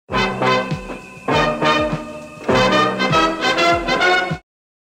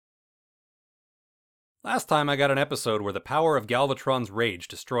Last time I got an episode where the power of Galvatron's rage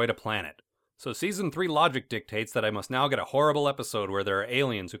destroyed a planet. So Season 3 logic dictates that I must now get a horrible episode where there are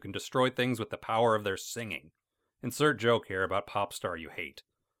aliens who can destroy things with the power of their singing. Insert joke here about pop star you hate.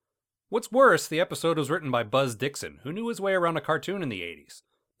 What's worse, the episode was written by Buzz Dixon, who knew his way around a cartoon in the 80s.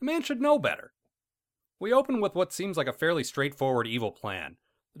 The man should know better. We open with what seems like a fairly straightforward evil plan.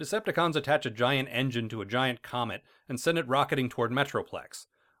 The Decepticons attach a giant engine to a giant comet and send it rocketing toward Metroplex.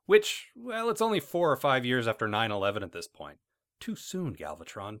 Which, well, it's only 4 or 5 years after 9/11 at this point. Too soon,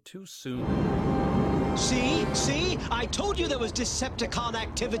 Galvatron, too soon. See? I told you there was Decepticon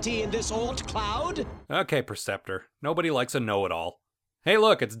activity in this old cloud. Okay, Perceptor, nobody likes a know-it-all. Hey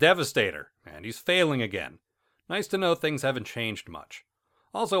look, it's Devastator, and he's failing again. Nice to know things haven't changed much.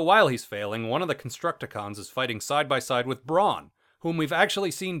 Also, while he's failing, one of the Constructicons is fighting side by side with Brawn, whom we've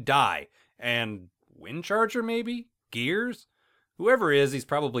actually seen die, and Windcharger maybe? Gears? Whoever is, he's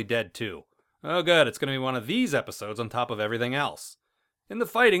probably dead too. Oh good, it's gonna be one of these episodes on top of everything else. In the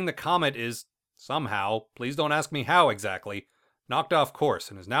fighting, the comet is, somehow, please don't ask me how exactly, knocked off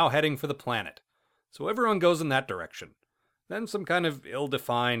course and is now heading for the planet. So everyone goes in that direction. Then some kind of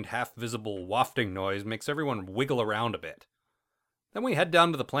ill-defined, half-visible wafting noise makes everyone wiggle around a bit. Then we head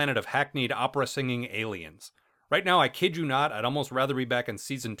down to the planet of hackneyed opera-singing aliens. Right now, I kid you not, I'd almost rather be back in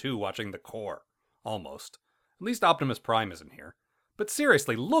Season 2 watching The Core. Almost. At least Optimus Prime isn't here. But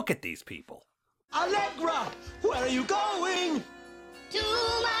seriously, look at these people. Allegra, where are you going? To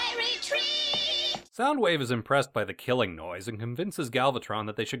my retreat! Soundwave is impressed by the killing noise and convinces Galvatron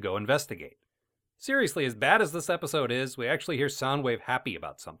that they should go investigate. Seriously, as bad as this episode is, we actually hear Soundwave happy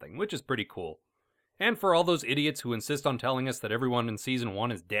about something, which is pretty cool. And for all those idiots who insist on telling us that everyone in Season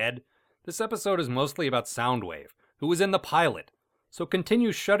 1 is dead, this episode is mostly about Soundwave, who was in the pilot. So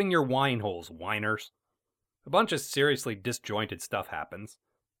continue shutting your wine holes, whiners. A bunch of seriously disjointed stuff happens.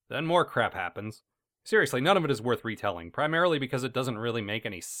 Then more crap happens. Seriously, none of it is worth retelling, primarily because it doesn't really make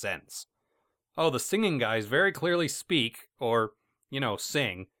any sense. Oh, the singing guys very clearly speak, or,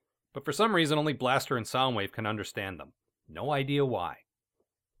 sing, but for some reason only Blaster and Soundwave can understand them. No idea why.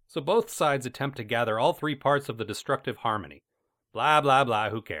 So both sides attempt to gather all three parts of the destructive harmony. Blah, blah, blah,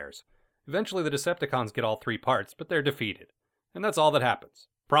 who cares? Eventually the Decepticons get all three parts, but they're defeated. And that's all that happens.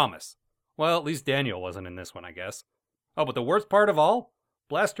 Promise. Well, at least Daniel wasn't in this one, I guess. Oh, but the worst part of all?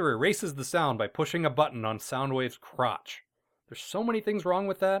 Blaster erases the sound by pushing a button on Soundwave's crotch. There's so many things wrong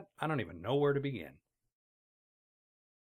with that, I don't even know where to begin.